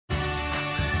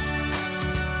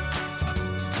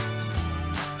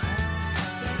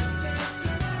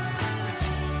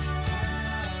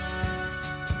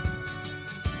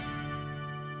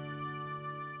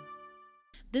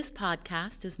This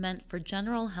podcast is meant for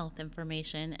general health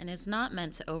information and is not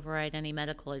meant to override any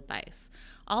medical advice.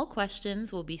 All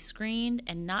questions will be screened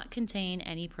and not contain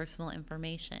any personal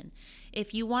information.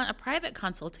 If you want a private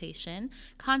consultation,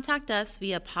 contact us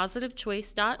via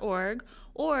positivechoice.org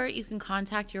or you can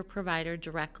contact your provider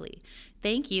directly.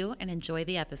 Thank you and enjoy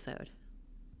the episode.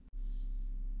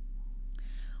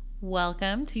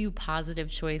 Welcome to Positive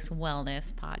Choice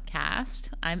Wellness Podcast.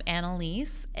 I'm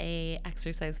Annalise, a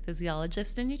exercise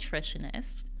physiologist and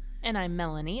nutritionist. And I'm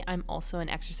Melanie. I'm also an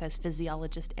exercise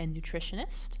physiologist and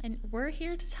nutritionist. And we're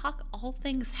here to talk all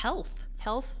things health.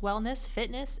 Health, wellness,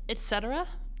 fitness, etc.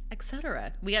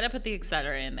 Etc. We got to put the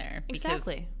etc. in there.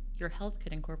 Exactly. Because your health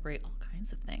could incorporate all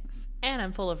kinds of things. And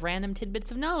I'm full of random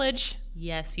tidbits of knowledge.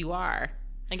 Yes, you are.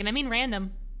 And I mean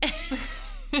random.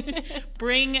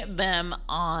 Bring them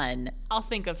on. I'll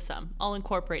think of some. I'll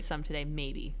incorporate some today,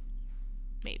 maybe.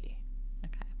 Okay.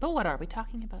 But what are we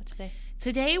talking about today?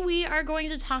 Today we are going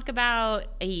to talk about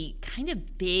a kind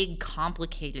of big,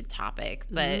 complicated topic,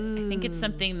 but I think it's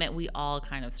something that we all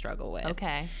kind of struggle with.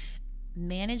 Okay.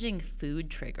 Managing food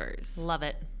triggers. Love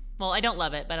it. Well, I don't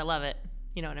love it, but I love it.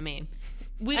 You know what I mean?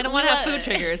 I don't we want to have food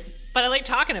triggers, but I like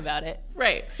talking about it.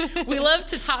 Right. We love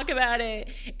to talk about it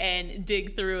and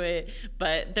dig through it,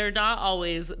 but they're not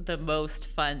always the most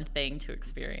fun thing to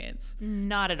experience.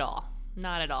 Not at all.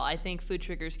 Not at all. I think food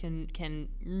triggers can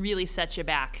really set you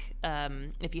back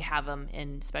if you have them,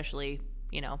 and especially,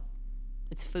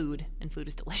 it's food, and food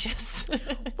is delicious.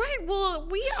 Right. Well,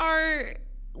 we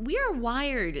are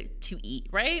wired to eat,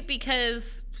 right?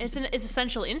 Because it's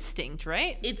essential instinct,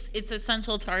 right? It's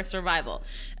essential to our survival.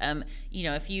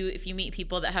 If you meet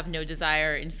people that have no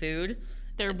desire in food,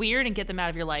 they're weird, and get them out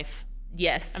of your life.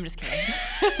 Yes. I'm just kidding.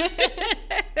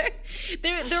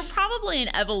 They're probably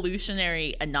an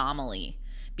evolutionary anomaly,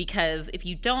 because if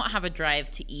you don't have a drive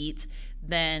to eat,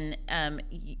 then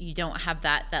you don't have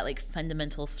that like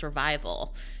fundamental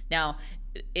survival. Now,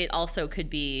 it also could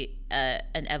be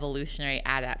an evolutionary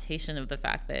adaptation of the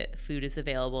fact that food is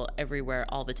available everywhere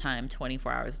all the time,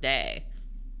 24 hours a day.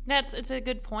 It's a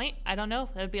good point. I don't know.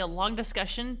 It would be a long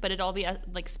discussion, but it'd all be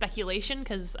like speculation,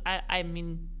 because I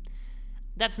mean,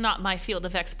 that's not my field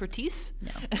of expertise.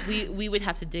 No, we would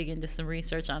have to dig into some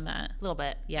research on that. A little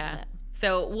bit. Yeah.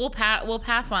 So we'll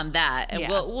pass on that, and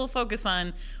we'll focus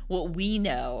on what we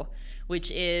know,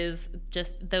 which is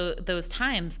just those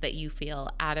times that you feel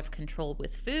out of control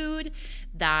with food,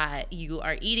 that you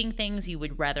are eating things you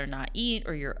would rather not eat,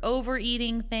 or you're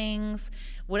overeating things,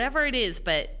 whatever it is.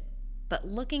 But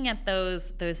looking at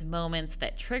those moments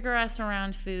that trigger us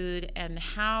around food, and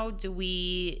how do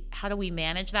we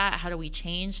manage that? How do we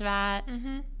change that?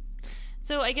 Mm-hmm.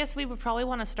 So I guess we would probably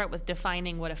want to start with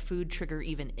defining what a food trigger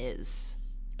even is.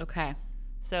 Okay.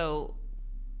 So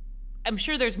I'm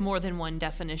sure there's more than one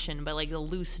definition, but like the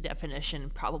loose definition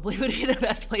probably would be the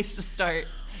best place to start.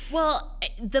 Well,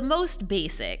 the most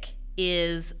basic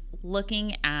is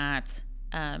looking at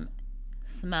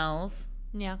smells,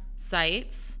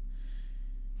 sights,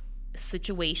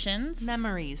 situations,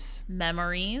 memories. You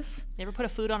ever put a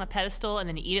food on a pedestal and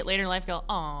then you eat it later in life and go,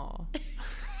 oh.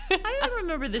 I don't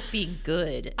remember this being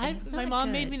good. My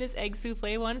mom made me this egg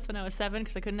souffle once when I was 7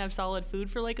 because I couldn't have solid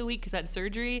food for like a week because I had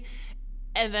surgery.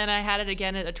 And then I had it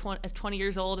again at 20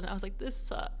 years old, and I was like, this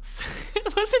sucks. It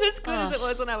wasn't as good as it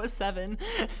was when I was 7.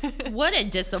 What a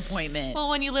disappointment. Well,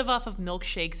 when you live off of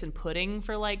milkshakes and pudding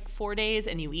for like 4 days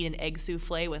and you eat an egg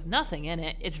souffle with nothing in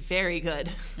it, it's very good.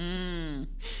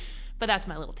 But that's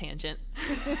my little tangent.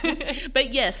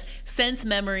 But yes, sense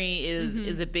memory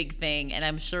is a big thing, and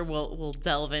I'm sure we'll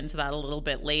delve into that a little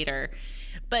bit later.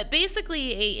 But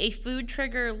basically, a food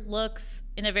trigger looks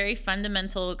in a very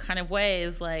fundamental kind of way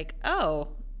is like, oh,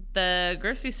 the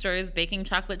grocery store is baking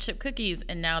chocolate chip cookies,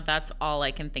 and now that's all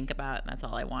I can think about, and that's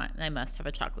all I want, and I must have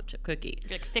a chocolate chip cookie.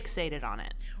 You're like fixated on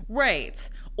it. Right.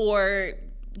 Or,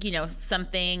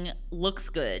 something looks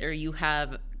good, or you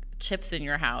have chips in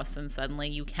your house, and suddenly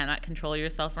you cannot control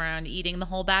yourself around eating the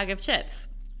whole bag of chips.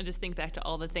 I just think back to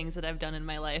all the things that I've done in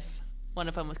my life. One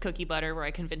of them was cookie butter, where I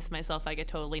convinced myself I could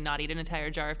totally not eat an entire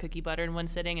jar of cookie butter in one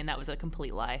sitting, and that was a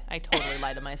complete lie. I totally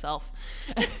lied to myself.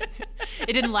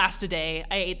 It didn't last a day.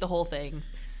 I ate the whole thing.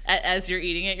 As you're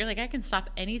eating it, you're like, I can stop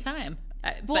anytime.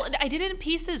 I did it in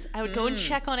pieces. I would go and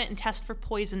check on it and test for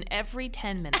poison every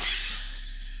 10 minutes.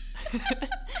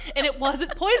 And it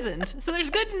wasn't poisoned, so there's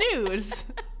good news.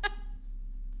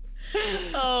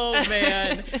 Oh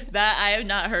man, that I have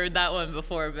not heard that one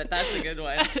before, but that's a good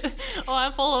one. Oh,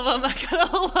 I'm full of them. I got a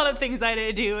whole lot of things I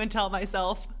didn't do and tell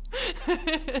myself.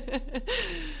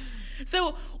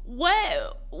 So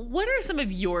what are some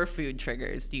of your food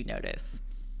triggers, do you notice?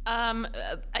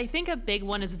 I think a big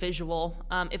one is visual.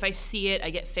 If I see it, I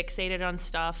get fixated on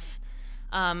stuff.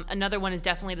 Another one is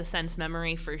definitely the sense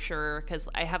memory for sure, because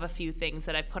I have a few things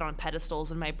that I put on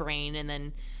pedestals in my brain, and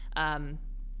then,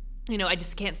 I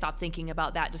just can't stop thinking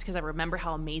about that just because I remember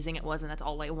how amazing it was, and that's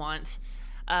all I want.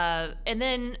 And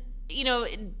then,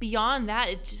 beyond that,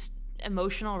 it just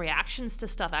emotional reactions to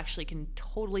stuff actually can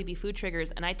totally be food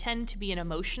triggers, and I tend to be an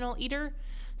emotional eater.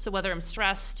 So whether I'm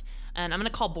stressed, and I'm going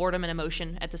to call boredom an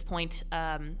emotion at this point,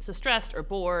 so stressed or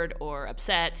bored or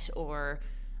upset or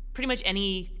pretty much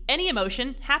any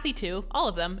emotion, happy to, all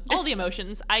of them, all the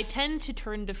emotions, I tend to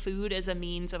turn to food as a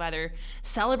means of either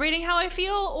celebrating how I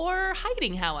feel or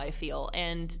hiding how I feel.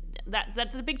 And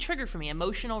that's a big trigger for me.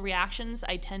 Emotional reactions,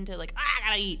 I tend to I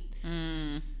gotta eat.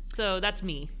 So that's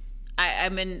me.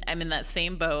 I'm in that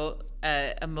same boat.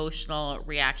 Emotional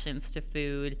reactions to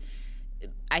food.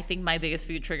 I think my biggest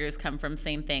food triggers come from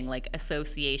same thing, like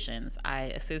associations. I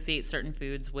associate certain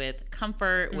foods with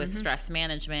comfort, with stress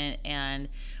management, and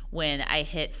when I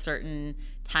hit certain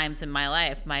times in my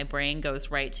life, my brain goes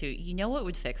right to, you know what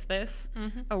would fix this?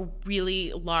 A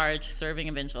really large serving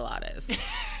of enchiladas.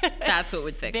 That's what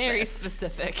would fix this. Very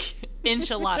specific.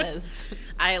 Enchiladas.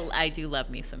 I do love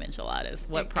me some enchiladas.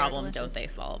 What problem don't they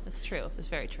solve? It's true. It's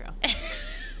very true.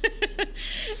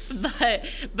 but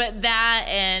that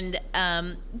and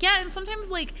and sometimes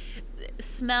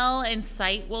smell and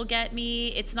sight will get me.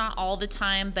 It's not all the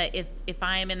time, but if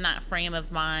I am in that frame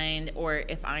of mind, or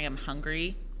if I am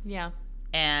hungry,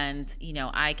 and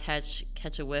I catch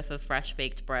a whiff of fresh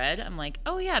baked bread, I'm like,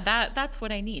 oh yeah, that's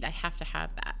what I need. I have to have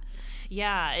that.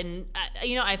 Yeah, and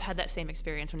I've had that same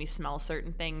experience when you smell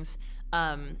certain things.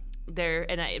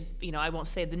 I won't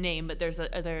say the name, but there's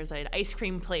an ice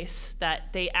cream place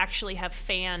that they actually have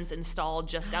fans installed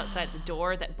just outside the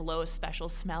door that blow a special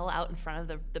smell out in front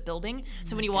of the building.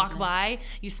 So when you walk by,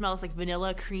 you smell this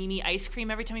vanilla creamy ice cream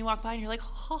every time you walk by, and you're like,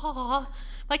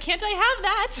 why can't I have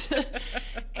that?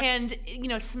 And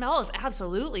smell is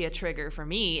absolutely a trigger for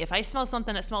me. If I smell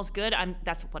something that smells good,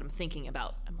 that's what I'm thinking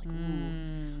about. I'm like,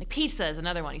 ooh. Like pizza is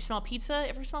another one. You smell pizza?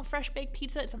 Ever smell fresh baked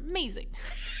pizza? It's amazing.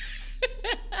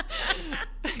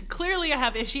 Clearly I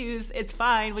have issues. It's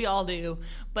fine. We all do.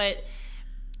 But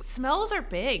smells are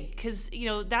big because,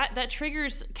 that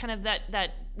triggers kind of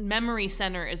that memory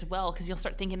center as well, because you'll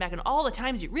start thinking back on all the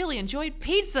times you really enjoyed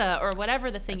pizza or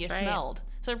whatever the thing you smelled.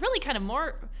 So really kind of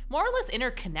more or less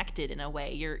interconnected in a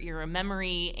way, your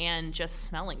memory and just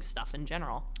smelling stuff in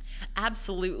general.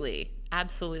 Absolutely.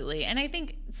 And I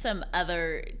think some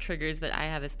other triggers that I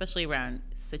have, especially around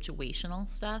situational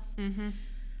stuff,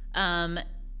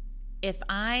 if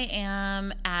I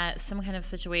am at some kind of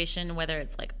situation, whether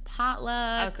it's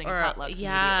potluck or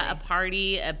a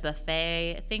party, a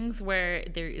buffet, things where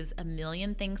there is a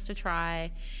million things to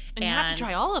try, and you have to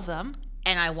try all of them,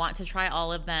 and I want to try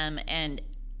all of them, and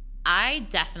I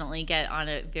definitely get on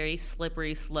a very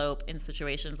slippery slope in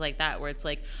situations like that, where it's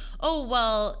oh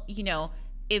well,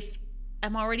 if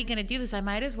I'm already going to do this, I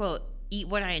might as well eat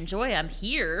what I enjoy. I'm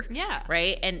here. Yeah.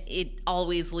 Right? And it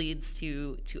always leads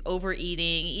to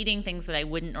overeating, eating things that I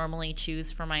wouldn't normally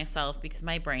choose for myself, because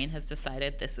my brain has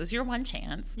decided this is your one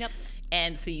chance. Yep.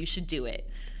 And so you should do it.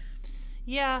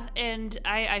 Yeah, and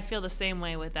I feel the same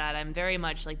way with that. I'm very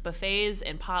much buffets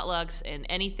and potlucks and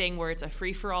anything where it's a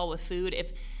free-for-all with food.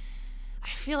 If I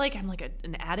feel like I'm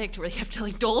an addict where you have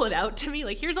to dole it out to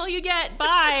me. Here's all you get.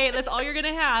 Bye. That's all you're going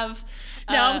to have.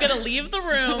 Now I'm going to leave the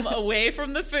room away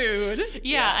from the food.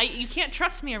 Yeah. You can't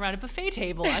trust me around a buffet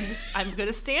table. I'm going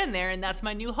to stand there, and that's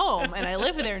my new home, and I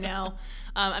live there now.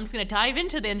 I'm just going to dive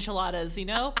into the enchiladas,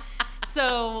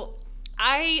 So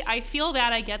I feel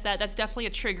that. I get that. That's definitely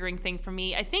a triggering thing for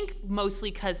me. I think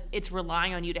mostly because it's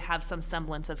relying on you to have some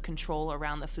semblance of control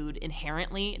around the food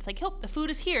inherently. It's the food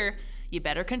is here. You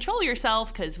better control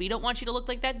yourself, because we don't want you to look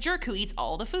like that jerk who eats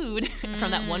all the food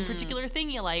from that one particular thing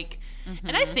you like.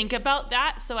 And I think about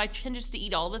that, so I tend just to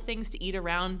eat all the things to eat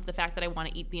around the fact that I want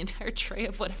to eat the entire tray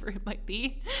of whatever it might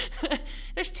be.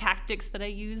 There's tactics that I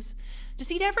use.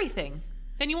 Just eat everything.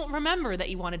 Then you won't remember that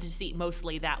you wanted to just eat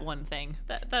mostly that one thing.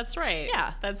 That's right.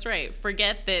 Yeah. That's right.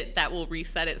 Forget that will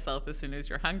reset itself as soon as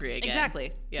you're hungry again.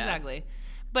 Exactly. Yeah. Exactly.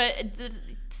 But the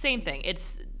same thing.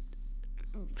 It's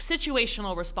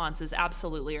situational responses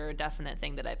absolutely are a definite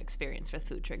thing that I've experienced with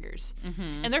food triggers.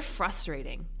 And they're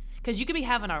frustrating, because you could be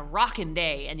having a rockin'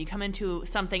 day and you come into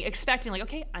something expecting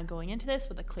okay, I'm going into this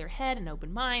with a clear head and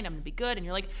open mind, I'm gonna be good, and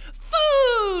you're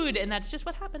food, and that's just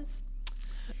what happens.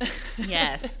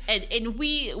 Yes, and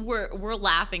we're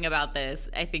laughing about this,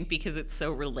 I think, because it's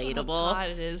so relatable. Oh God,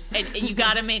 it is. and you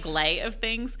got to make light of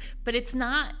things, but it's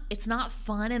not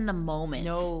fun in the moment.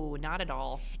 No, not at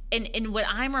all. And what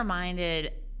I'm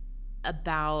reminded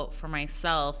about for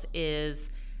myself is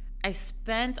I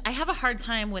have a hard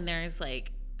time when there's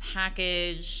like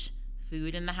packaged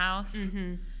food in the house,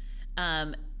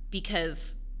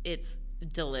 because it's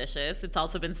delicious. It's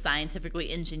also been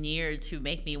scientifically engineered to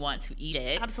make me want to eat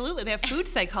it. Absolutely. They have food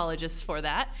psychologists for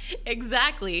that.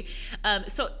 Exactly.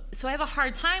 So I have a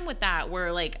hard time with that,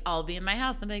 where like I'll be in my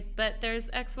house and I'm like, but there's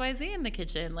XYZ in the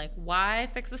kitchen. Like, why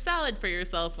fix a salad for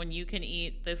yourself when you can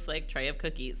eat this like tray of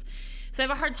cookies? So I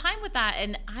have a hard time with that.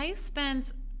 And I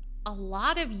spent a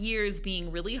lot of years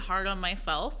being really hard on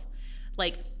myself.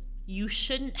 Like, you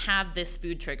shouldn't have this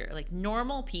food trigger. Like,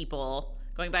 normal people,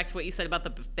 going back to what you said about the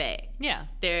buffet. Yeah.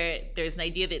 There's an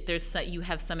idea that you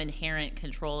have some inherent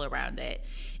control around it.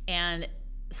 And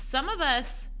some of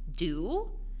us do.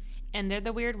 And they're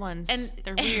the weird ones. And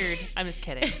they're weird. I'm just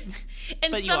kidding.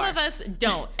 And but some of us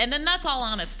don't. And then that's all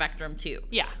on a spectrum too.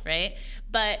 Yeah. Right?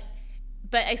 But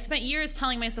I spent years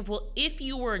telling myself, well, if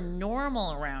you were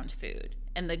normal around food,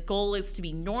 and the goal is to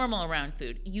be normal around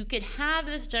food, you could have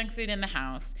this junk food in the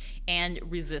house and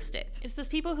resist it. It's those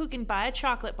people who can buy a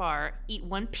chocolate bar, eat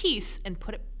one piece, and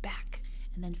put it back.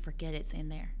 And then forget it's in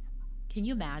there. Can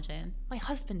you imagine? My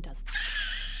husband does that.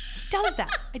 He does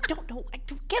that. I don't know. I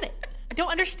don't get it. I don't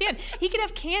understand. He could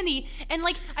have candy, and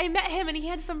like, I met him and he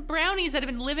had some brownies that had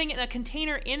been living in a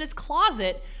container in his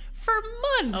closet for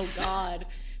months. Oh, God.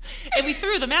 And we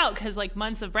threw them out because like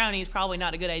months of brownies, probably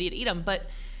not a good idea to eat them, but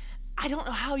I don't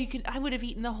know how I would have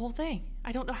eaten the whole thing.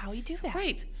 I don't know how you do that.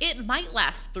 Right. It might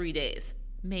last 3 days.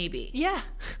 Maybe. Yeah.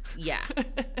 Yeah.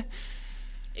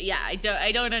 Yeah, I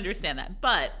don't understand that.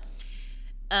 But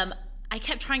I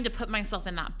kept trying to put myself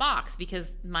in that box because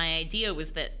my idea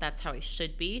was that that's how I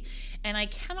should be. And I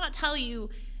cannot tell you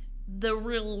the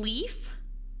relief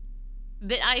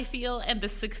that I feel and the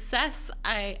success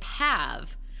I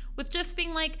have with just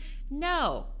being like,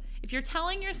 no. If you're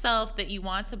telling yourself that you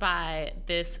want to buy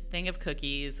this thing of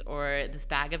cookies or this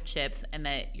bag of chips and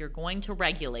that you're going to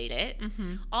regulate it,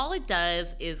 all it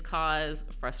does is cause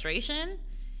frustration.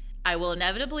 I will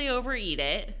inevitably overeat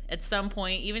it at some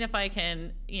point, even if I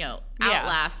can,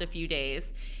 outlast a few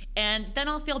days. And then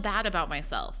I'll feel bad about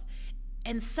myself.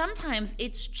 And sometimes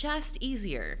it's just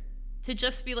easier to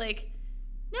just be like,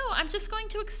 no, I'm just going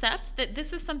to accept that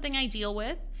this is something I deal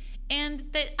with. And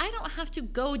that I don't have to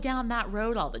go down that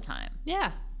road all the time.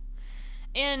 Yeah.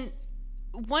 And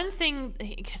one thing,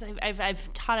 because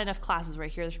I've taught enough classes where I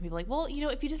hear this from people like, well,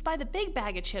 if you just buy the big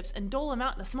bag of chips and dole them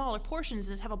out into smaller portions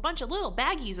and have a bunch of little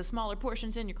baggies of smaller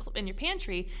portions in your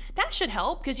pantry, that should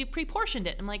help because you've pre-portioned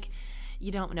it. I'm like,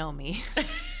 you don't know me.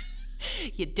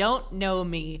 You don't know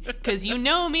me, because you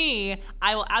know me.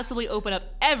 I will absolutely open up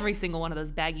every single one of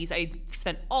those baggies. I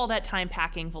spent all that time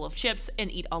packing full of chips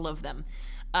and eat all of them.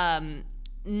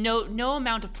 No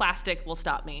amount of plastic will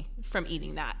stop me from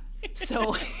eating that.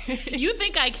 So you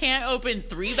think I can't open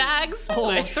 3 bags?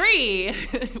 Oh, 3.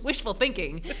 Wishful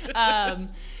thinking.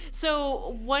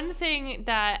 So one thing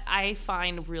that I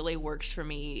find really works for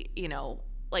me,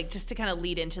 like just to kind of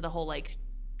lead into the whole like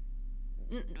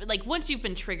once you've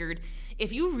been triggered,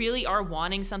 if you really are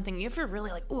wanting something, if you're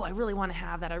really like, oh, I really want to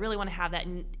have that,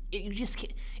 and you just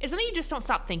can't, it's something you just don't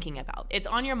stop thinking about. It's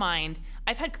on your mind.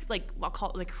 I've had I'll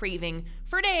call it like craving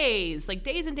for days, like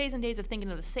days and days and days of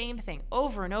thinking of the same thing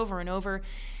over and over and over.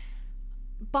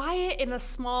 Buy it in a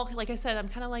small, like I said, I'm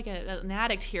kind of like an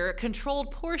addict here, a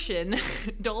controlled portion,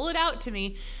 dole it out to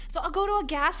me. So I'll go to a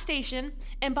gas station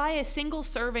and buy a single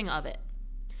serving of it.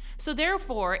 So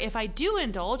therefore, if I do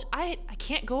indulge, I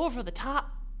can't go over the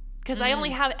top because I only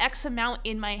have X amount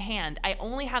in my hand. I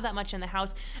only have that much in the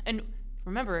house. And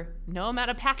remember, no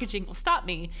amount of packaging will stop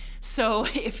me. So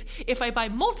if I buy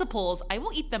multiples, I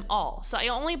will eat them all. So I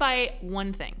only buy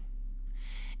one thing.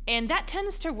 And that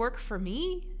tends to work for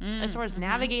me as far as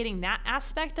navigating that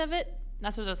aspect of it.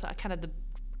 That's what just kind of the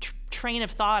train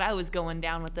of thought I was going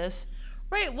down with this.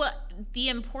 Right. Well, the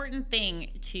important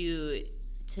thing to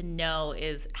know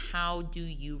is, how do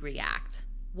you react?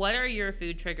 What are your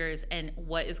food triggers and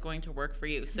what is going to work for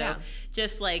you? So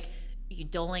just like you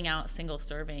doling out single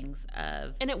servings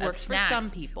of and it works snacks, for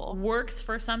some people. Works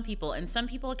for some people. And some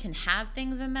people can have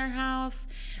things in their house,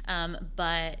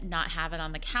 but not have it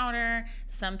on the counter.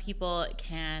 Some people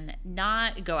can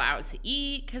not go out to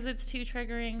eat because it's too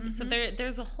triggering. So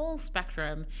there's a whole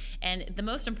spectrum. And the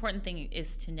most important thing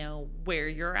is to know where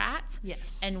you're at.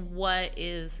 Yes. And what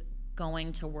is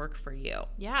going to work for you.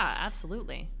 Yeah,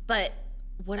 absolutely. But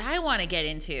what I want to get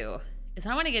into is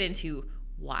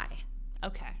why.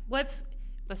 Okay. What's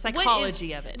the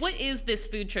psychology of it? What is this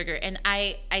food trigger? And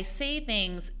I say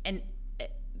things, and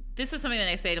this is something that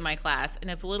I say to my class, and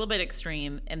it's a little bit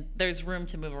extreme, and there's room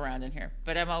to move around in here.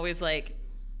 But I'm always like,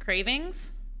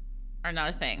 cravings are not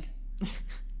a thing.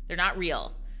 They're not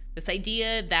real. This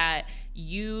idea that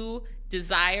you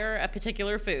desire a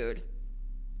particular food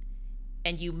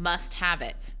and you must have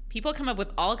it. People come up with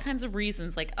all kinds of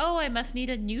reasons like, oh, I must need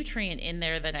a nutrient in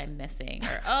there that I'm missing.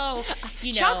 Or, oh,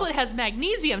 chocolate has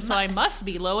magnesium, so I must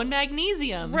be low in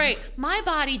magnesium. Right. My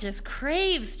body just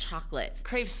craves chocolate.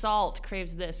 Craves salt,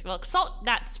 craves this. Well, salt,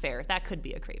 that's fair. That could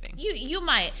be a craving. You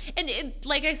might. And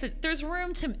like I said, there's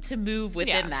room to move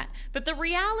within that. But the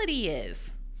reality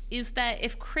is that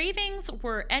if cravings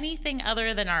were anything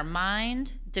other than our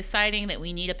mind deciding that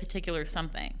we need a particular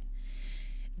something,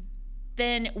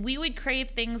 then we would crave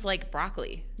things like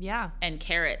broccoli and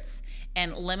carrots.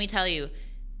 And let me tell you,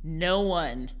 no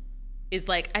one is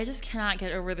like, I just cannot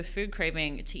get over this food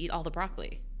craving to eat all the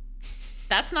broccoli.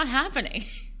 That's not happening.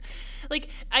 Like,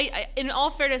 I in all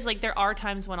fairness, like, there are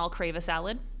times when I'll crave a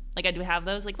salad. Like, I do have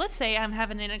those. Like, let's say I'm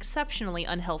having an exceptionally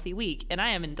unhealthy week and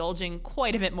I am indulging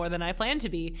quite a bit more than I plan to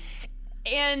be.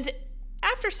 And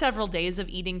after several days of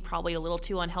eating probably a little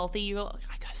too unhealthy, you go,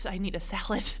 I need a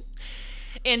salad.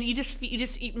 And you just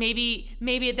eat,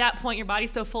 maybe at that point your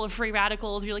body's so full of free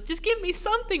radicals, you're like, just give me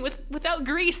something without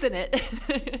grease in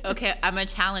it. Okay, I'm going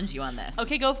to challenge you on this.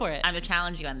 Okay, go for it. I'm going to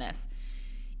challenge you on this.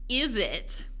 Is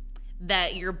it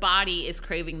that your body is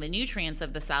craving the nutrients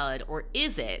of the salad, or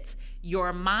is it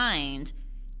your mind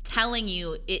telling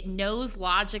you it knows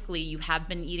logically you have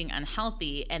been eating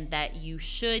unhealthy and that you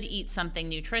should eat something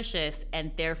nutritious,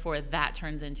 and therefore that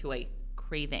turns into a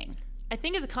craving? I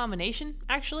think it's a combination,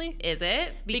 actually. Is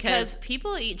it? Because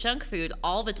people eat junk food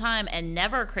all the time and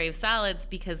never crave salads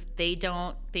because they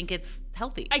don't think it's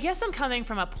healthy. I guess I'm coming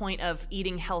from a point of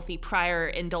eating healthy prior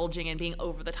indulging and being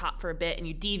over the top for a bit, and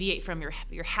you deviate from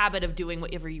your habit of doing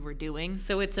whatever you were doing.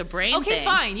 So it's a brain thing. Okay,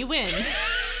 fine, you win.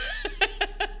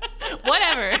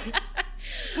 Whatever.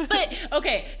 But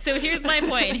okay, so here's my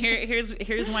point.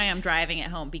 Here's why I'm driving it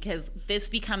home, because this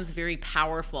becomes very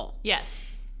powerful.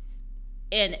 Yes.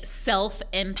 And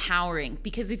self-empowering,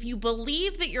 because if you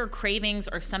believe that your cravings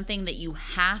are something that you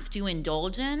have to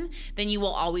indulge in, then you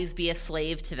will always be a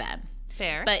slave to them.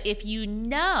 Fair. But if you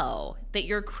know that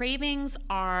your cravings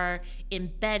are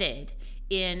embedded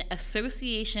in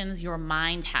associations your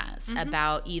mind has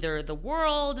about either the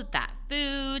world, that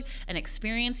food, an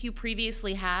experience you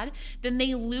previously had, then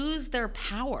they lose their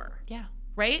power. Yeah.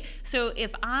 Right? So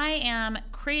if I am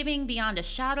craving beyond a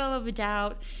shadow of a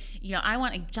doubt, I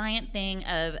want a giant thing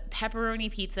of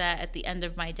pepperoni pizza at the end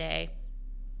of my day,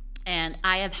 and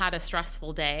I have had a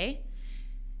stressful day.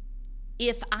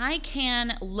 If I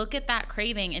can look at that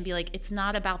craving and be like, it's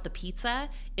not about the pizza,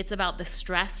 it's about the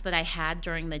stress that I had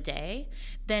during the day,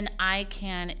 then I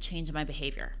can change my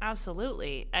behavior.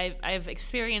 Absolutely. I've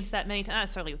experienced that many times, not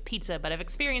necessarily with pizza, but I've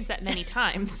experienced that many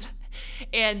times.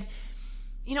 And,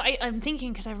 I'm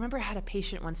thinking, because I remember I had a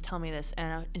patient once tell me this,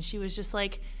 and she was just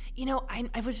like,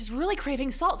 I was just really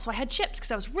craving salt, so I had chips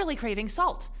because I was really craving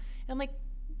salt. And I'm like,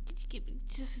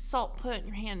 just salt, put it in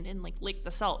your hand and lick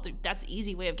the salt. That's the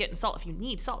easy way of getting salt. If you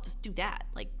need salt, just do that.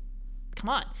 Come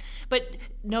on. But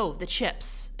no, the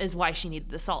chips is why she needed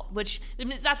the salt, which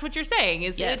that's what you're saying.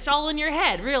 Yes. It's all in your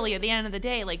head, really, at the end of the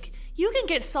day. You can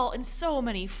get salt in so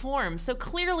many forms. So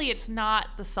clearly it's not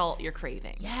the salt you're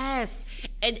craving. Yes.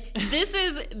 And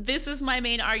this is my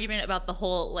main argument about the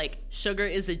whole sugar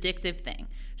is addictive thing.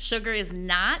 Sugar is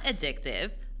not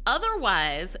addictive.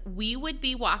 Otherwise, we would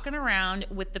be walking around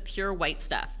with the pure white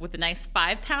stuff, with a nice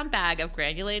 5-pound bag of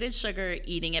granulated sugar,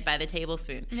 eating it by the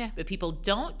tablespoon. Yeah. But people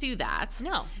don't do that.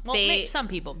 No. Well, some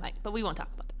people might, but we won't talk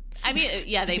about that. I mean,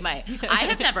 yeah, they might. I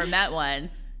have never met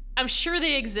one. I'm sure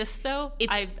they exist, though.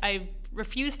 I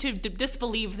refuse to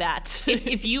disbelieve that.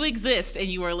 If you exist and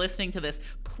you are listening to this,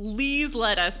 please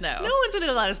let us know. No one's going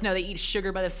to let us know they eat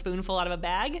sugar by the spoonful out of a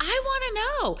bag. I want to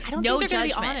know. I don't think they're going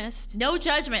to be honest. No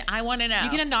judgment. I want to know. You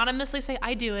can anonymously say,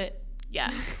 I do it. Yeah,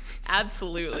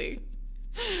 absolutely.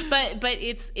 But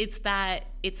it's that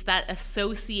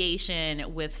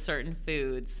association with certain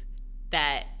foods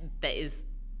that is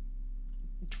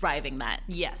driving that.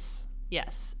 Yes.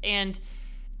 And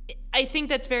I think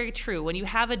that's very true. When you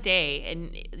have a day,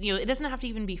 and it doesn't have to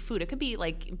even be food. It could be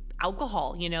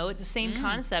alcohol. It's the same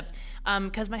concept.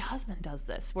 Because my husband does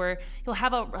this, where he'll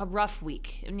have a rough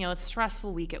week, and a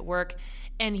stressful week at work,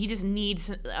 and he just needs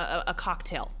a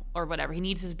cocktail or whatever. He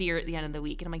needs his beer at the end of the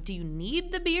week, and I'm like, do you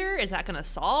need the beer? Is that going to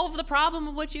solve the problem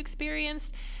of what you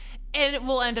experienced? And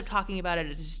we'll end up talking about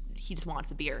it. He just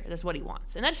wants a beer. That's what he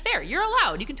wants. And that's fair. You're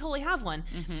allowed. You can totally have one.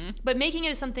 Mm-hmm. But making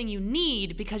it something you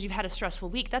need because you've had a stressful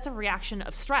week, that's a reaction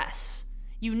of stress.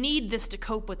 You need this to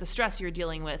cope with the stress you're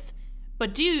dealing with.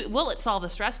 But will it solve the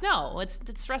stress? No.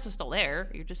 The stress is still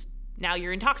there. Now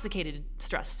you're intoxicated,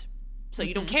 stressed. So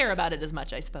you don't care about it as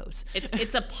much, I suppose.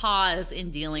 It's a pause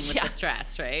in dealing with the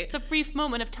stress, right? It's a brief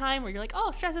moment of time where you're like,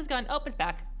 oh, stress is gone. Oh, it's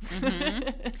back.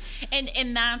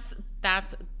 And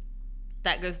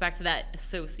that goes back to that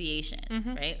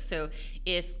association, right? So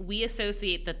if we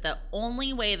associate that the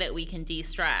only way that we can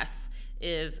de-stress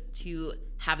is to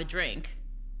have a drink,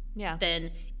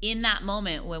 then in that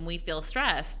moment when we feel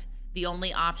stressed, the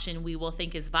only option we will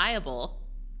think is viable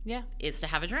is to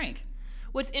have a drink.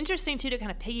 What's interesting, too, to kind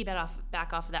of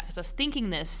back off of that, because I was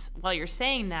thinking this while you're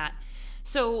saying that.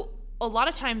 So a lot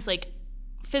of times, like,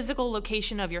 physical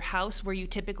location of your house where you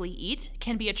typically eat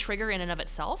can be a trigger in and of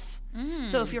itself.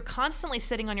 So if you're constantly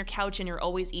sitting on your couch and you're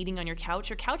always eating on your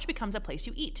couch becomes a place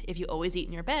you eat. If you always eat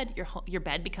in your bed, your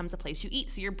bed becomes a place you eat.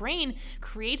 So your brain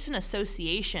creates an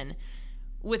association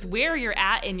with where you're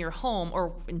at in your home,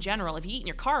 or in general, if you eat in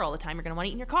your car all the time, you're going to want to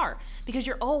eat in your car because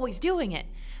you're always doing it.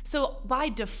 So by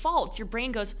default, your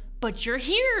brain goes, but you're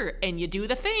here and you do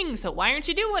the thing, so why aren't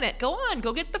you doing it? Go on,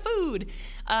 go get the food.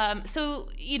 So,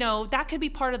 that could be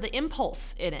part of the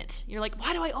impulse in it. You're like,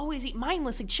 why do I always eat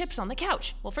mindlessly chips on the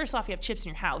couch? Well, first off, you have chips in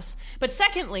your house. But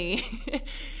secondly,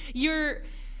 you're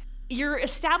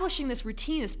establishing this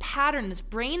routine, this pattern, this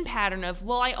brain pattern of,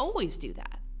 well, I always do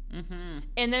that.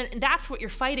 And then that's what you're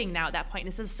fighting now at that point.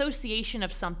 It's an association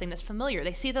of something that's familiar.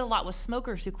 They see that a lot with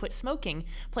smokers who quit smoking.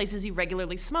 Places you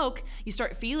regularly smoke, you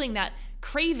start feeling that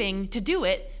craving to do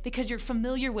it because you're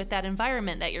familiar with that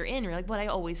environment that you're in. You're like, I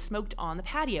always smoked on the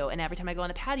patio, and every time I go on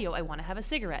the patio, I want to have a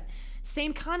cigarette.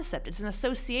 Same concept. It's an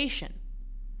association.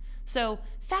 So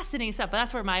fascinating stuff, but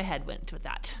that's where my head went with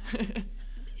that.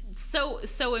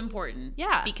 So important.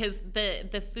 Yeah. Because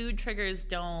the food triggers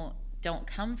don't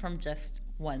come from just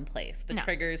one place. The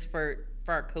triggers for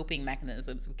our coping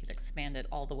mechanisms, we could expand it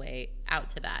all the way out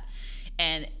to that.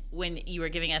 And when you were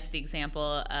giving us the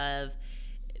example of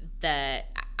the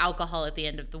alcohol at the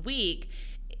end of the week,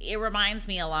 it reminds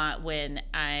me a lot when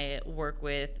I work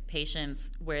with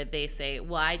patients where they say,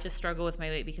 well, I just struggle with my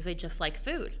weight because I just like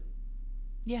food.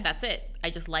 Yeah. That's it. I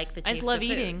just like the taste of food. I just love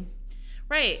eating.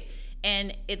 Right.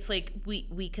 And it's like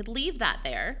we could leave that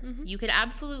there. You could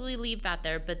absolutely leave that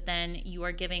there, but then you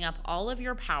are giving up all of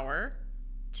your power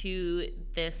to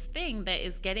this thing that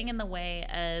is getting in the way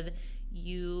of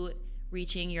you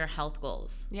reaching your health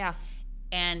goals. Yeah.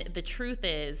 And the truth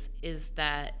is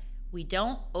that we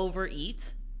don't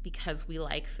overeat because we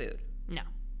like food. No.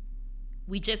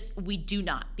 We do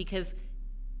not, because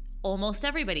almost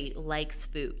everybody likes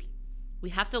food.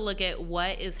 We have to look at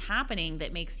what is happening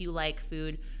that makes you like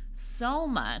food so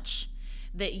much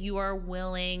that you are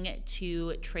willing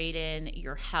to trade in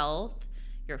your health,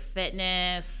 your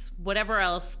fitness, whatever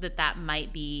else that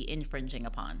might be infringing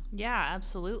upon. Yeah,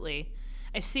 absolutely.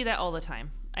 I see that all the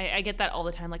time. I get that all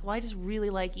the time. Like, well, I just really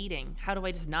like eating. How do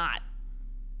I just not?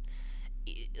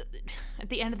 At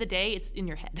the end of the day, it's in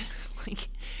your head, like,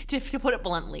 to put it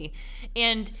bluntly.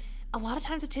 And a lot of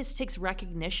times it just takes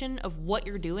recognition of what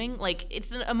you're doing. Like,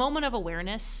 it's a moment of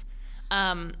awareness.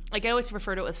 Like, I always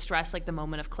refer to it as stress, like the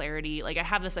moment of clarity. Like, I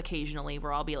have this occasionally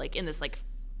where I'll be like in this like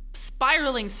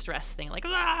spiraling stress thing, like,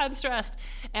 I'm stressed.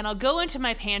 And I'll go into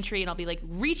my pantry and I'll be like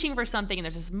reaching for something. And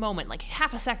there's this moment, like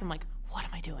half a second, I'm like, what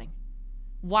am I doing?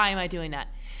 Why am I doing that?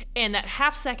 And that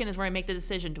half second is where I make the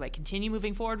decision. Do I continue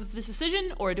moving forward with this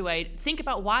decision, or do I think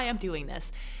about why I'm doing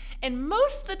this? And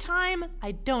most of the time,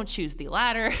 I don't choose the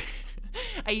latter.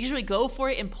 I usually go for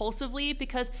it impulsively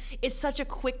because it's such a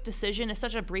quick decision. It's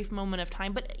such a brief moment of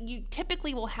time. But you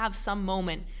typically will have some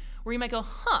moment where you might go,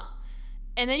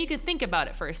 and then you can think about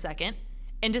it for a second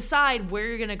and decide where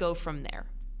you're going to go from there.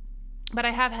 But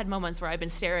I have had moments where I've been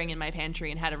staring in my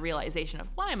pantry and had a realization of,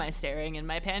 why am I staring in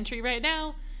my pantry right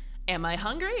now? Am I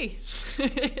hungry?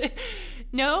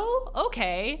 No?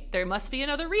 Okay. There must be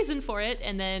another reason for it.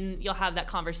 And then you'll have that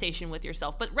conversation with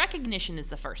yourself. But recognition is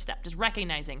the first step, just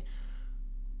recognizing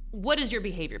what is your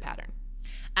behavior pattern.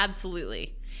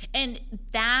 Absolutely. And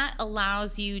that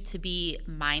allows you to be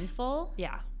mindful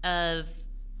of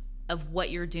what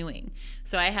you're doing.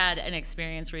 So I had an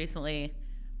experience recently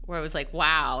where I was like,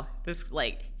 wow, this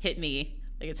like hit me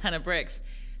like a ton of bricks.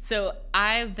 So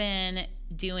I've been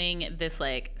doing this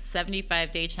like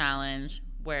 75-day challenge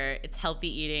where it's healthy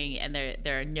eating and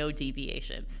there are no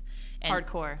deviations. And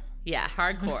hardcore. Yeah,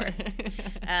 hardcore.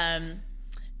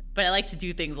 But I like to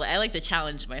do things I like to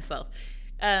challenge myself.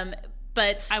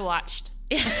 But I watched.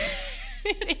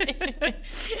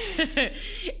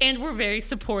 And we're very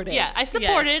supportive. Yeah, I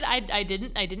supported. Yes. I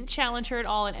didn't challenge her at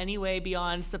all in any way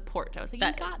beyond support. I was like,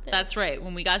 you got this. That's right.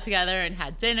 When we got together and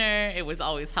had dinner, it was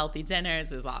always healthy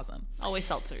dinners. It was awesome. Always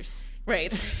seltzers.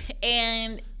 Right.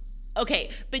 And Okay,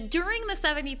 but during the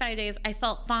 75 days, I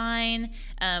felt fine.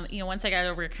 Once I got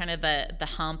over kind of the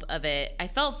hump of it, I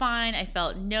felt fine. I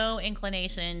felt no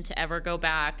inclination to ever go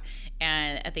back.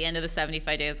 And at the end of the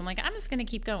 75 days, I'm like, I'm just going to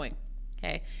keep going.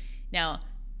 Okay. Now,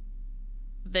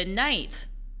 the night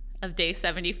of day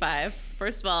 75,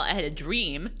 first of all, I had a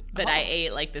dream that I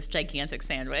ate like this gigantic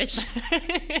sandwich.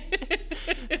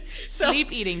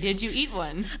 Sleep eating. Did you eat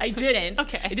one? I didn't.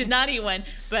 Okay. I did not eat one,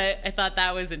 but I thought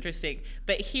that was interesting.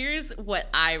 But here's what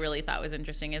I really thought was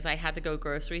interesting is I had to go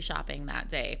grocery shopping that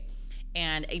day.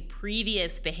 And a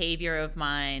previous behavior of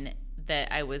mine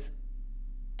that I was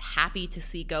happy to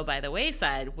see go by the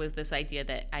wayside was this idea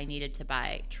that I needed to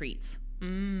buy treats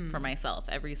for myself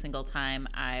every single time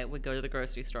I would go to the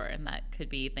grocery store. And that could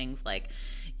be things like,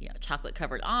 chocolate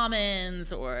covered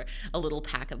almonds or a little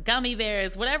pack of gummy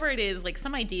bears, whatever it is, like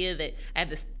some idea that I have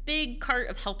this big cart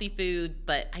of healthy food,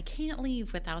 but I can't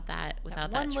leave without that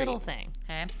one treat. Little thing.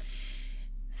 Okay.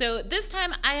 So this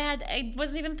time I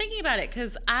wasn't even thinking about it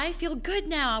because I feel good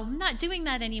now. I'm not doing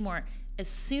that anymore. As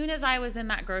soon as I was in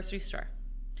that grocery store,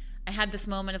 I had this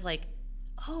moment of like,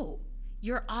 oh,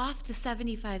 you're off the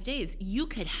 75 days. You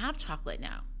could have chocolate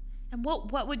now. And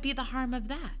what would be the harm of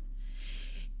that?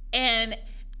 And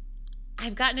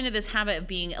I've gotten into this habit of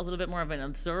being a little bit more of an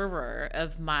observer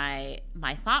of my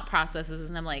thought processes.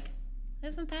 And I'm like,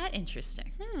 isn't that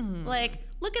interesting? Like,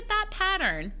 look at that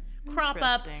pattern crop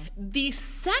up the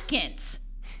second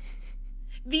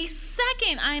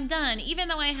I'm done, even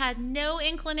though I had no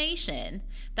inclination,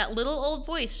 that little old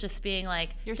voice just being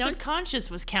like, your subconscious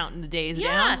was counting the days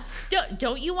down.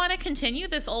 Don't you want to continue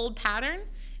this old pattern?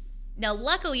 Now,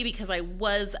 luckily, because I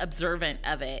was observant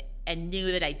of it and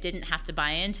knew that I didn't have to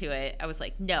buy into it, I was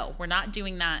like, no, we're not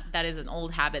doing that. That is an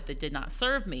old habit that did not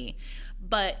serve me.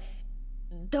 But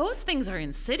those things are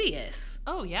insidious.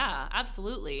 Oh, yeah,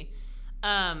 absolutely.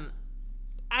 I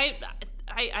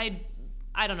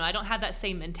don't know. I don't have that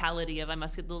same mentality of I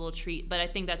must get the little treat, but I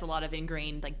think that's a lot of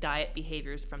ingrained like diet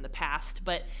behaviors from the past.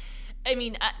 But I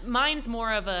mean, mine's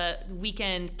more of a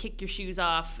weekend, kick your shoes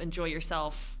off, enjoy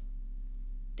yourself,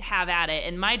 have at it.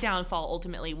 And my downfall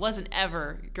ultimately wasn't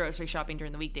ever grocery shopping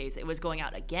during the weekdays. It was going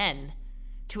out again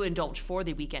to indulge for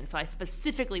the weekend. So I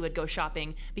specifically would go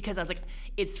shopping because I was like,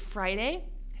 it's Friday.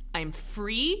 I'm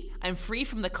free. I'm free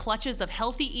from the clutches of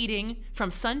healthy eating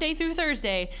from Sunday through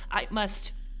Thursday. I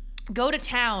must go to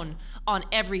town on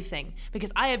everything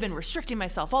because I have been restricting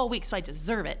myself all week, so I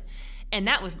deserve it. And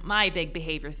that was my big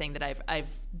behavior thing that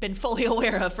I've been fully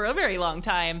aware of for a very long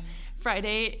time.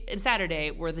 Friday and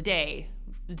Saturday were the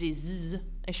days,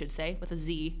 I should say, with a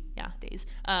Z. Yeah, days.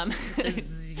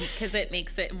 Because it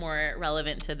makes it more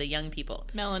relevant to the young people.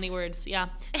 Melanie words, yeah.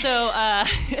 So,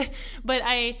 but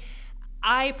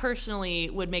I personally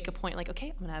would make a point like, okay,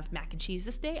 I'm going to have mac and cheese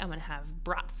this day. I'm going to have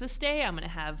brats this day. I'm going to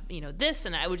have, this.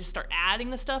 And I would just start adding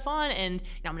the stuff on. And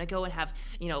I'm going to go and have,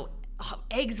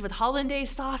 eggs with hollandaise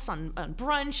sauce on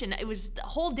brunch. And the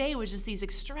whole day was just these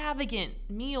extravagant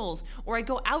meals. Or I'd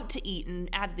go out to eat and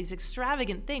add these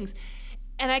extravagant things.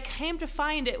 And I came to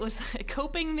find it was a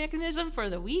coping mechanism for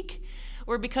the week.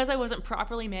 Or because I wasn't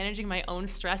properly managing my own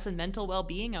stress and mental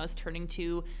well-being, I was turning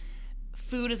to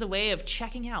food as a way of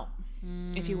checking out,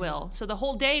 if you will. So the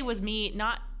whole day was me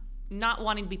not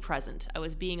wanting to be present. I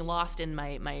was being lost in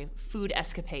my food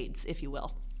escapades, if you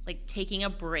will. Like taking a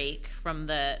break from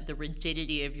the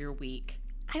rigidity of your week.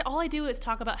 All I do is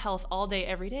talk about health all day,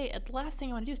 every day. The last thing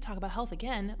I want to do is talk about health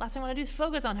again. Last thing I want to do is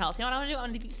focus on health. What I want to do? I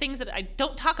want to do things that I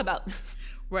don't talk about.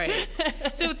 Right.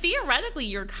 So theoretically,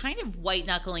 you're kind of white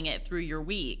knuckling it through your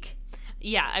week.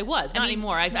 Yeah, I was. Not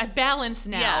anymore. I've balanced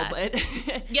now, but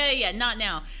yeah, not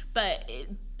now. But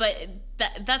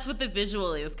that's what the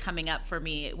visual is coming up for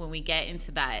me when we get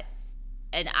into that.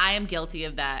 And I am guilty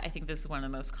of that. I think this is one of the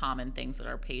most common things that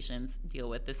our patients deal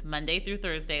with. This Monday through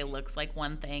Thursday looks like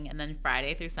one thing, and then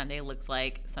Friday through Sunday looks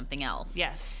like something else.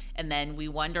 Yes. And then we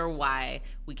wonder why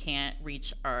we can't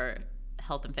reach our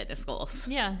health and fitness goals.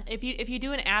 Yeah. If you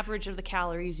do an average of the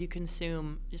calories you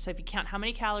consume, just if you count how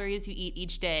many calories you eat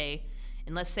each day,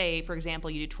 and let's say, for example,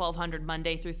 you do 1,200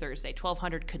 Monday through Thursday,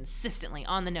 1,200 consistently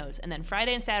on the nose, and then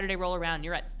Friday and Saturday roll around,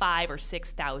 you're at 5,000 or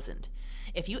 6,000.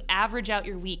 If you average out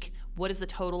your week, what is the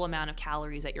total amount of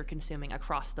calories that you're consuming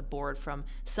across the board from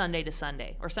Sunday to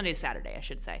Sunday, or Sunday to Saturday, I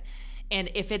should say? And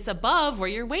if it's above where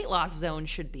your weight loss zone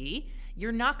should be,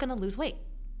 you're not going to lose weight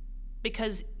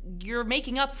because you're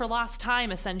making up for lost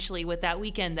time essentially with that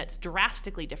weekend that's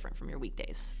drastically different from your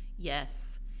weekdays.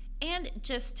 Yes. And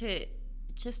just to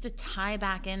tie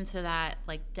back into that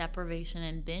like deprivation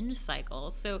and binge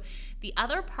cycle. So the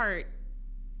other part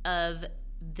of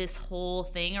this whole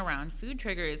thing around food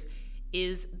triggers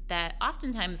is that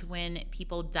oftentimes when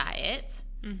people diet,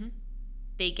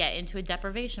 they get into a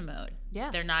deprivation mode.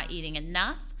 Yeah. They're not eating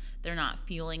enough, they're not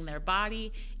fueling their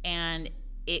body, and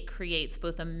it creates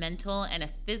both a mental and a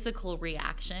physical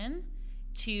reaction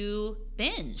to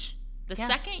binge. The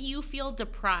second you feel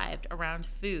deprived around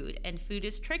food, and food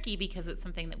is tricky because it's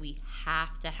something that we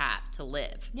have to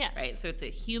live. Yes. Right? So it's a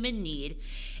human need.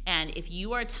 And if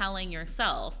you are telling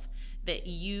yourself that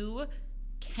you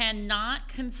cannot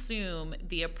consume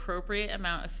the appropriate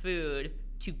amount of food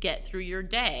to get through your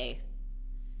day,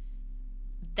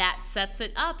 that sets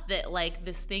it up that like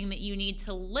this thing that you need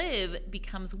to live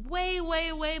becomes way,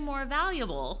 way, way more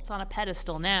valuable. It's on a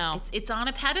pedestal now. It's on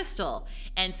a pedestal.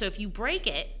 And so if you break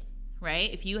it,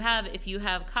 right? If you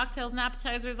have cocktails and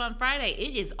appetizers on Friday,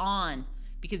 it is on,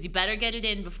 because you better get it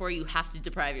in before you have to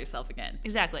deprive yourself again.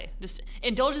 Exactly. Just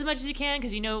indulge as much as you can,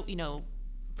 because you know,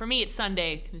 for me it's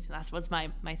Sunday. That's what's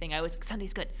my thing. I always like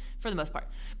Sunday's good for the most part.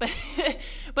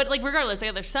 But like regardless, like,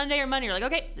 either Sunday or Monday, you're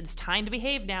like, okay, it's time to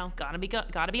behave now. Gotta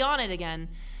be on it again.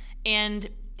 And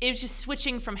it was just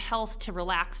switching from health to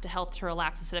relax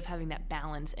instead of having that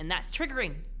balance, and that's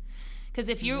triggering. Because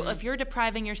if you're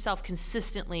depriving yourself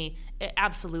consistently, it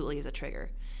absolutely is a trigger.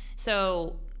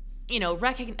 So,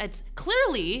 it's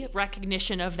clearly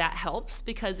recognition of that helps,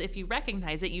 because if you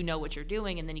recognize it, you know what you're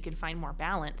doing, and then you can find more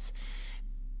balance.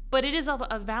 But it is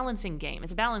a balancing game.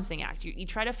 It's a balancing act. You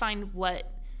try to find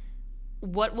what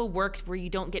will work where you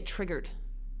don't get triggered.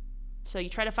 So you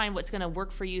try to find what's going to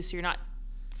work for you, so you're not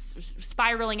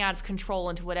spiraling out of control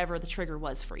into whatever the trigger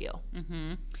was for you.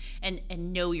 And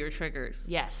know your triggers.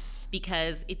 Yes.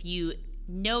 Because if you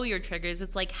know your triggers,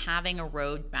 it's like having a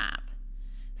roadmap.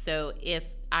 So if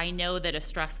I know that a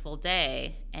stressful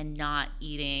day and not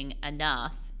eating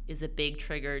enough is a big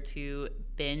trigger to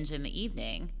binge in the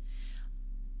evening,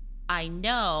 I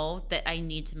know that I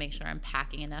need to make sure I'm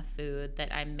packing enough food,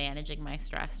 that I'm managing my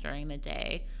stress during the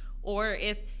day. Or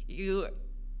if you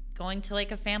going to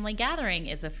like a family gathering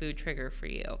is a food trigger for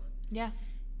you. Yeah.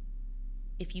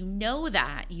 If you know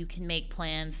that, you can make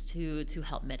plans to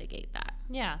help mitigate that.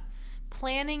 Yeah.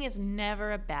 Planning is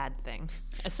never a bad thing.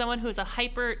 As someone who is a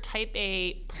hyper type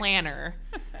A planner,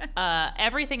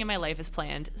 everything in my life is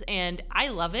planned, and I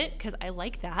love it because I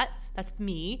like that. That's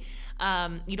me.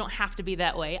 You don't have to be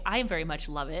that way. I very much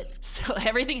love it. So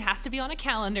everything has to be on a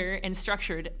calendar and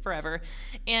structured forever.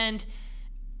 And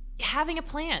having a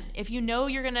plan. If you know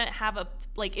you're going to have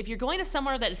if you're going to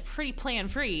somewhere that is pretty plan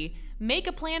free, make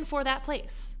a plan for that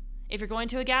place. If you're going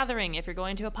to a gathering, if you're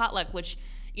going to a potluck, which,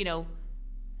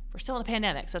 we're still in a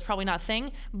pandemic, so that's probably not a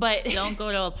thing, but don't go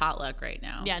to a potluck right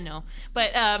now. Yeah, no.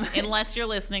 But unless you're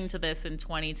listening to this in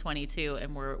 2022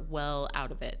 and we're well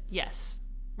out of it. Yes.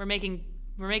 We're making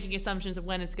assumptions of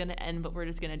when it's going to end, but we're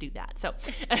just going to do that. So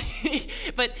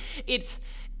but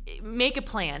make a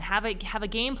plan, have a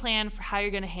game plan for how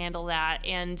you're going to handle that,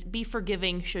 and be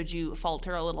forgiving should you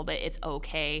falter a little bit. It's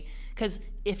okay, because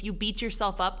if you beat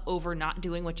yourself up over not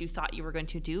doing what you thought you were going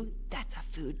to do, that's a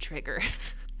food trigger.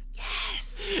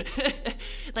 Yes.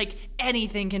 Like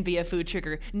anything can be a food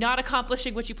trigger. Not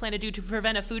accomplishing what you plan to do to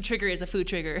prevent a food trigger is a food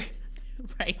trigger.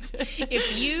 Right.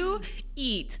 If you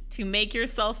eat to make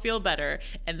yourself feel better,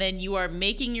 and then you are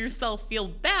making yourself feel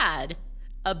bad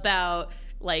about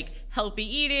like healthy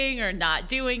eating or not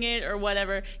doing it or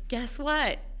whatever, guess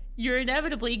what? You're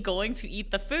inevitably going to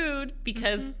eat the food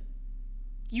because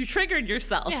you triggered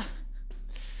yourself. Yeah.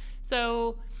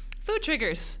 So food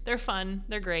triggers, they're fun.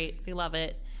 They're great. We love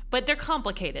it. But they're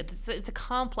complicated. It's a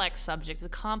complex subject. It's a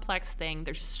complex thing.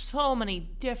 There's so many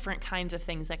different kinds of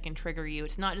things that can trigger you.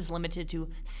 It's not just limited to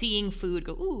seeing food,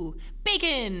 go, ooh,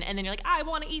 bacon, and then you're like, I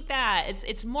want to eat that.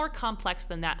 It's more complex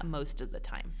than that most of the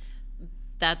time.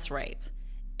 That's right.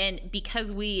 And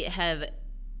because we have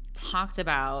talked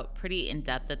about pretty in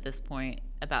depth at this point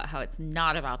about how it's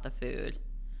not about the food,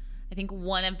 I think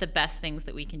one of the best things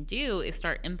that we can do is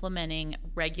start implementing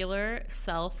regular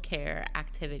self-care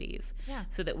activities,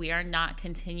 so that we are not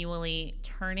continually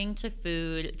turning to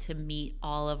food to meet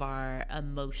all of our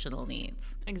emotional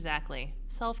needs. Exactly.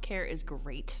 Self-care is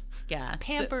great. Yeah.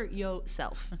 Pamper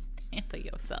yourself. Pamper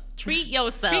yourself. Treat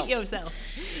yourself. Treat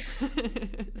yourself.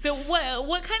 So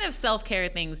what kind of self-care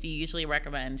things do you usually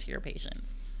recommend to your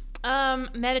patients?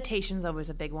 Meditation's always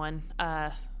a big one.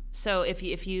 So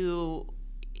if you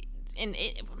and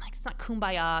it's not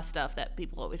kumbaya stuff that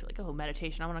people always like, oh,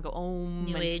 meditation, I want to go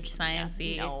New Age,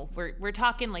 sciencey. No, we're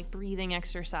talking like breathing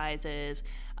exercises,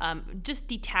 just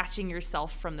detaching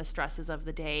yourself from the stresses of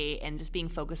the day and just being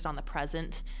focused on the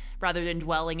present rather than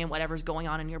dwelling in whatever's going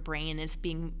on in your brain. Is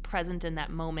being present in that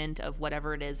moment of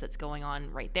whatever it is that's going on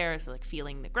right there. So like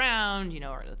feeling the ground,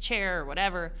 or the chair or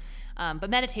whatever. But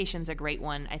meditation's a great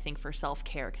one, I think, for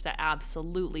self-care, because that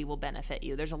absolutely will benefit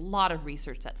you. There's a lot of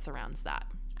research that surrounds that.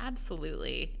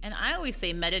 Absolutely. And I always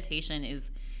say meditation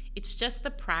it's just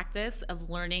the practice of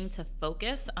learning to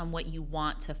focus on what you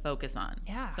want to focus on.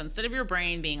 Yeah. So instead of your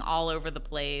brain being all over the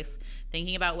place,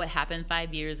 thinking about what happened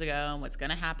 5 years ago and what's going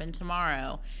to happen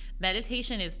tomorrow,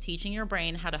 meditation is teaching your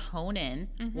brain how to hone in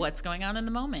what's going on in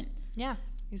the moment. Yeah,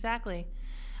 exactly.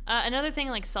 Another thing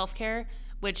like self-care,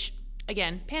 which,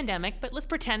 again, pandemic, but let's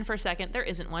pretend for a second there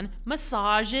isn't one.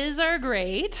 Massages are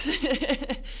great.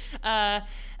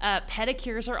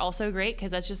 Pedicures are also great,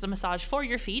 because that's just a massage for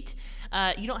your feet.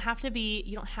 You don't have to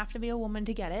be a woman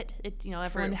to get it.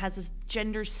 Everyone has this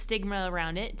gender stigma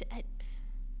around it.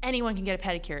 Anyone can get a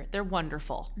pedicure. They're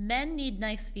wonderful. Men need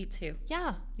nice feet too.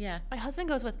 Yeah. Yeah. My husband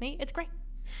goes with me. It's great.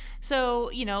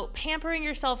 So, pampering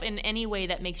yourself in any way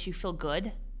that makes you feel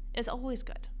good is always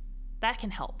good. That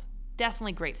can help.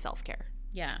 Definitely great self-care.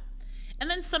 Yeah. And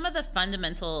then some of the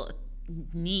fundamental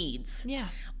needs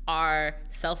are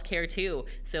self-care too.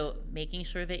 So making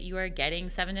sure that you are getting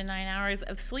 7 to 9 hours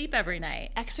of sleep every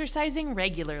night. Exercising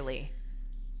regularly.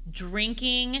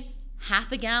 Drinking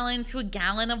half a gallon to a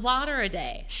gallon of water a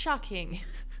day. Shocking.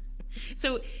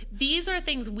 So these are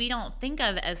things we don't think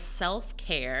of as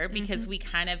self-care, because we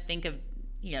kind of think of,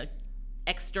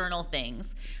 external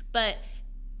things. But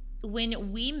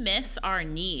when we miss our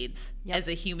needs as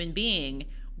a human being,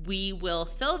 we will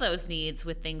fill those needs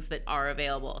with things that are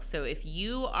available. So if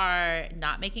you are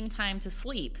not making time to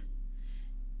sleep,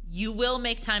 you will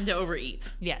make time to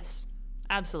overeat. Yes,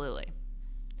 absolutely.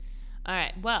 All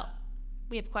right, well,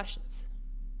 we have questions.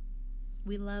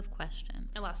 We love questions.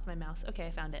 I lost my mouse. Okay,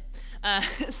 I found it.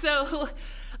 So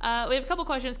we have a couple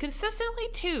questions, consistently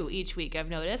 2 each week, I've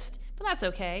noticed, but that's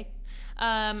okay.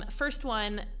 First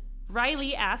one,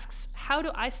 Riley asks, how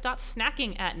do I stop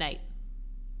snacking at night?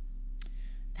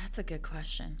 That's a good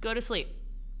question. Go to sleep.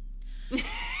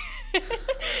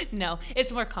 No,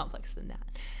 it's more complex than that.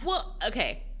 Well,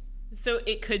 okay. So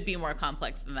it could be more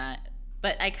complex than that.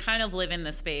 But I kind of live in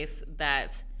the space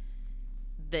that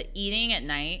the eating at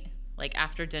night, like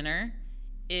after dinner,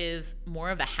 is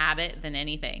more of a habit than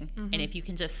anything. And if you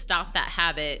can just stop that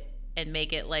habit and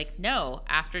make it like, no,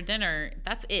 after dinner,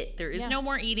 that's it. There is no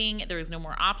more eating. There is no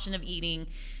more option of eating.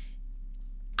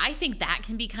 I think that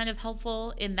can be kind of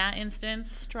helpful in that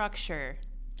instance. Structure.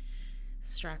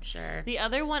 The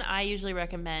other one I usually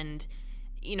recommend,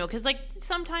 because like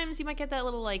sometimes you might get that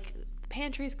little like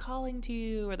pantry's calling to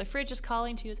you or the fridge is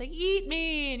calling to you. It's like, eat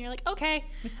me. And you're like, okay.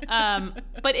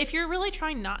 But if you're really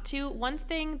trying not to, one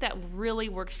thing that really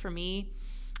works for me,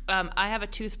 I have a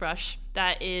toothbrush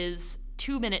that is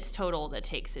 2 minutes total that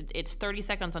takes. It's 30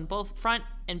 seconds on both front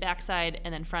and backside,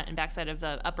 and then front and backside of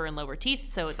the upper and lower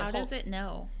teeth. So it's How does it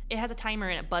know? It has a timer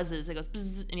and it buzzes. It goes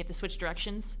bzz, and you have to switch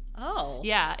directions. Oh.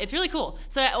 Yeah, it's really cool.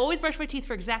 So I always brush my teeth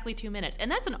for exactly 2 minutes. And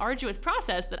that's an arduous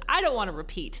process that I don't want to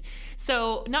repeat.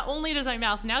 So not only does my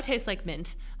mouth now taste like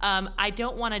mint, I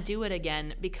don't want to do it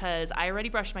again because I already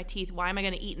brushed my teeth. Why am I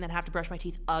going to eat and then have to brush my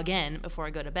teeth again before I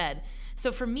go to bed?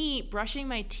 So for me, brushing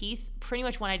my teeth, pretty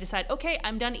much when I decide, okay,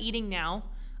 I'm done eating now,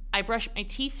 I brush my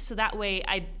teeth so that way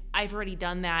I've already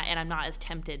done that and I'm not as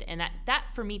tempted. And that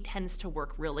for me tends to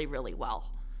work really, really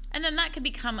well. And then that could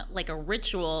become like a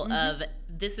ritual of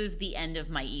this is the end of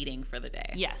my eating for the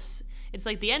day. Yes. It's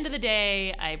like the end of the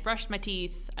day, I brushed my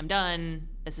teeth, I'm done,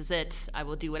 this is it, I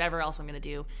will do whatever else I'm going to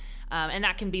do. And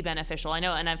that can be beneficial. I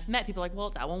know, and I've met people like, well,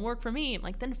 that won't work for me. I'm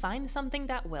like, then find something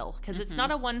that will, because it's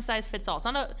not a one size fits all.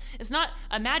 It's not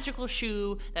a magical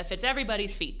shoe that fits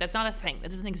everybody's feet. That's not a thing. That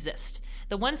doesn't exist.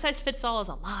 The one size fits all is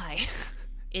a lie.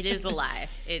 It is a lie.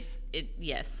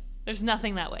 Yes. There's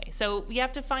nothing that way. So you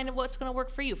have to find what's going to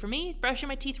work for you. For me, brushing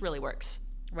my teeth really works.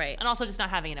 Right. And also just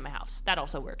not having it in my house. That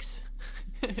also works.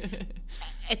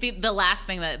 I think the last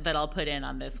thing that I'll put in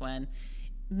on this one,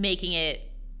 making it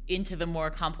into the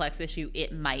more complex issue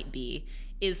it might be,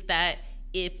 is that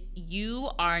if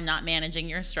you are not managing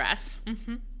your stress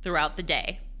throughout the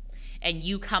day and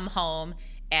you come home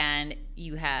and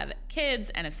you have kids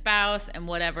and a spouse and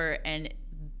whatever, and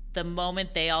the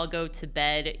moment they all go to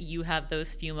bed, you have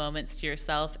those few moments to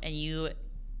yourself and you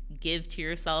give to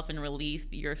yourself and relieve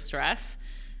your stress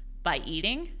by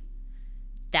eating,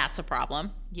 that's a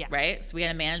problem. Yeah. Right? So we got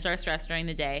to manage our stress during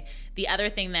the day. The other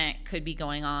thing that could be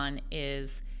going on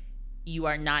is you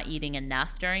are not eating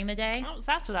enough during the day. Oh,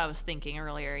 that's what I was thinking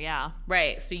earlier, yeah.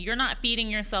 Right. So you're not feeding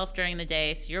yourself during the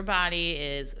day. So your body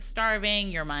is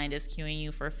starving, your mind is cueing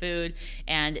you for food,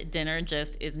 and dinner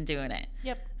just isn't doing it.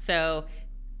 Yep. So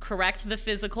correct the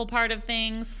physical part of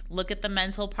things, look at the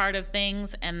mental part of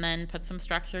things, and then put some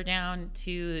structure down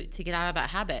to get out of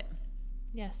that habit.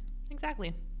 Yes,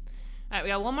 exactly. All right, we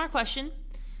got one more question.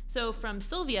 So from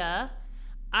Sylvia,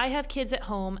 I have kids at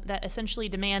home that essentially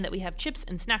demand that we have chips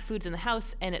and snack foods in the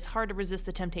house, and it's hard to resist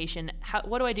the temptation.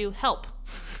 What do I do? Help.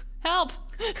 Help.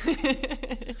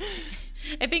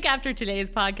 I think after today's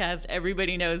podcast,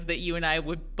 everybody knows that you and I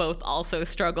would both also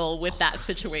struggle with that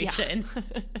situation.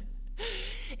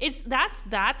 Yeah.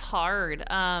 That's hard.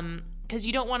 Because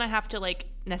you don't want to have to like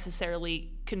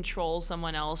necessarily control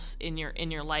someone else in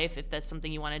your life if that's something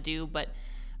you want to do. But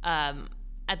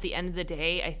at the end of the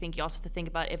day, I think you also have to think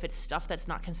about if it's stuff that's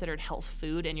not considered health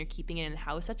food and you're keeping it in the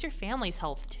house, that's your family's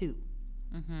health too.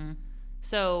 Mm-hmm.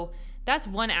 So that's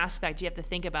one aspect you have to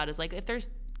think about is like if there's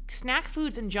snack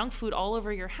foods and junk food all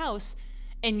over your house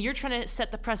and you're trying to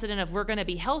set the precedent of we're going to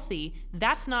be healthy,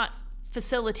 that's not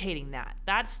facilitating that.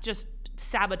 That's just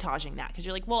sabotaging that because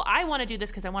you're like, well, I want to do this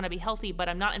because I want to be healthy, but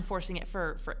I'm not enforcing it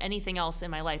for anything else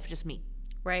in my life, just me.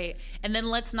 Right. And then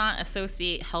let's not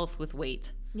associate health with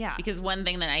weight. Yeah. Because one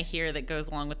thing that I hear that goes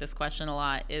along with this question a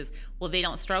lot is, well, they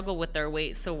don't struggle with their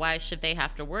weight, so why should they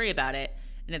have to worry about it?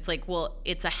 And it's like, well,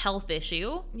 it's a health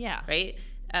issue. Yeah. Right?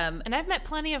 And I've met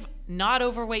plenty of not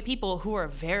overweight people who are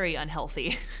very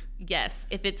unhealthy. Yes.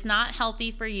 If it's not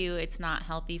healthy for you, it's not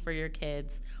healthy for your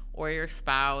kids or your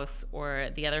spouse or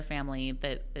the other family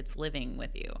that's living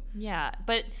with you. Yeah.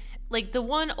 But like the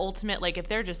one ultimate, like if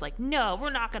they're just like, no, we're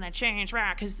not going to change,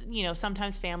 right? Because, you know,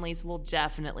 sometimes families will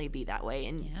definitely be that way.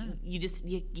 And you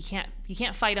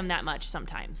can't fight them that much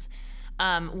sometimes.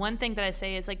 One thing that I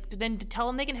say is like, then tell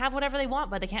them they can have whatever they want,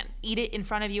 but they can't eat it in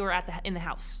front of you or in the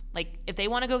house. Like if they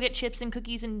want to go get chips and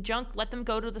cookies and junk, let them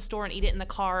go to the store and eat it in the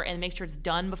car and make sure it's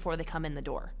done before they come in the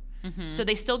door. Mm-hmm. So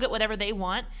they still get whatever they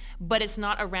want, but it's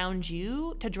not around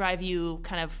you to drive you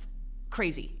kind of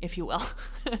crazy, if you will.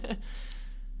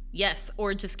 Yes,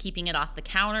 or just keeping it off the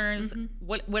counters.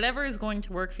 Mm-hmm. Whatever is going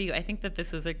to work for you. I think that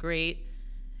this is a great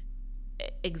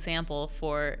example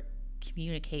for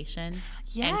communication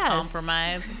and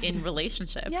compromise in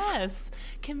relationships. Yes,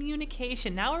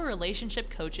 communication. Now we're relationship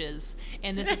coaches,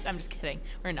 and this is—I'm just kidding.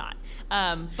 We're not.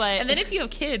 But and then if you have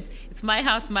kids, it's my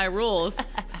house, my rules.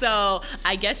 So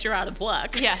I guess you're out of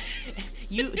luck. Yeah.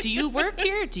 Do you work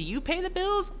here? Do you pay the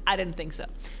bills? I didn't think so.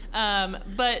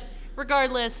 But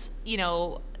regardless, you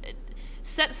know,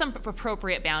 set some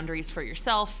appropriate boundaries for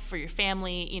yourself, for your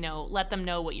family, you know, let them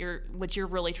know what you're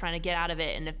really trying to get out of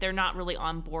it. And if they're not really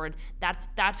on board,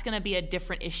 that's going to be a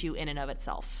different issue in and of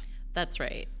itself. That's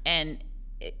right. And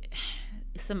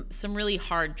some really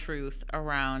hard truth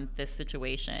around this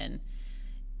situation.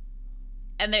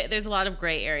 And there's a lot of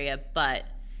gray area, but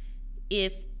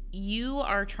if you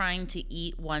are trying to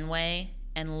eat one way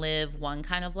and live one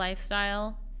kind of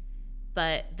lifestyle,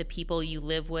 but the people you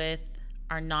live with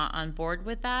are not on board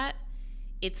with that,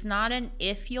 it's not an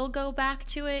if you'll go back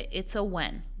to it, it's a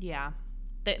when. Yeah.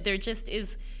 There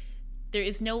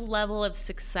is no level of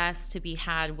success to be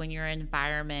had when your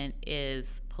environment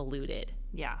is polluted.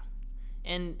 Yeah.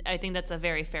 And I think that's a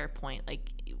very fair point. Like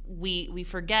we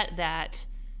forget that,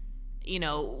 you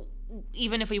know,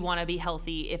 even if we want to be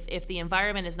healthy, if the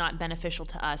environment is not beneficial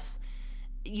to us,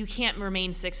 you can't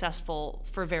remain successful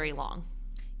for very long.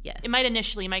 Yes. It might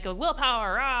initially, you might go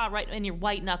willpower, right, and you're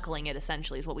white knuckling it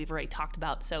essentially is what we've already talked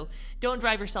about. So don't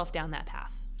drive yourself down that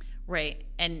path. Right.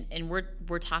 And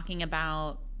we're talking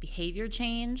about behavior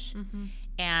change,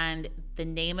 and the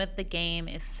name of the game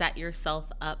is set yourself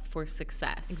up for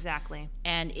success. Exactly.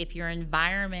 And if your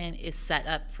environment is set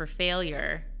up for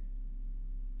failure,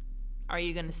 are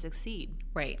you going to succeed?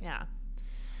 Right. Yeah.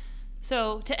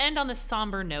 So to end on this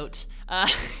somber note,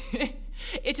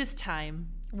 it is time.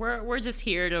 We're just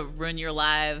here to ruin your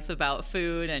lives about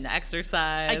food and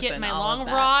exercise. I get my long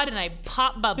rod and I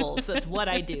pop bubbles. That's what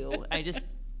I do. I just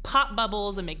pop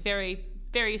bubbles and make very,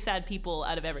 very sad people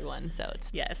out of everyone. So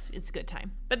it's a good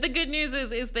time. But the good news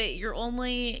is that you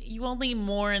only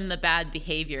mourn the bad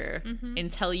behavior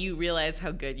until you realize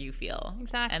how good you feel.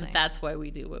 Exactly. And that's why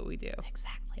we do what we do.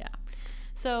 Exactly. Yeah.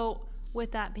 So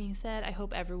with that being said, I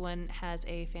hope everyone has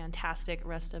a fantastic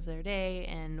rest of their day,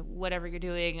 and whatever you're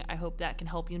doing, I hope that can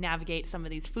help you navigate some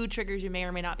of these food triggers you may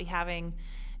or may not be having.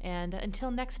 And until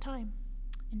next time.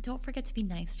 And don't forget to be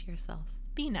nice to yourself.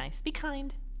 Be nice. Be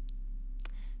kind.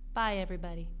 Bye,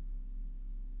 everybody.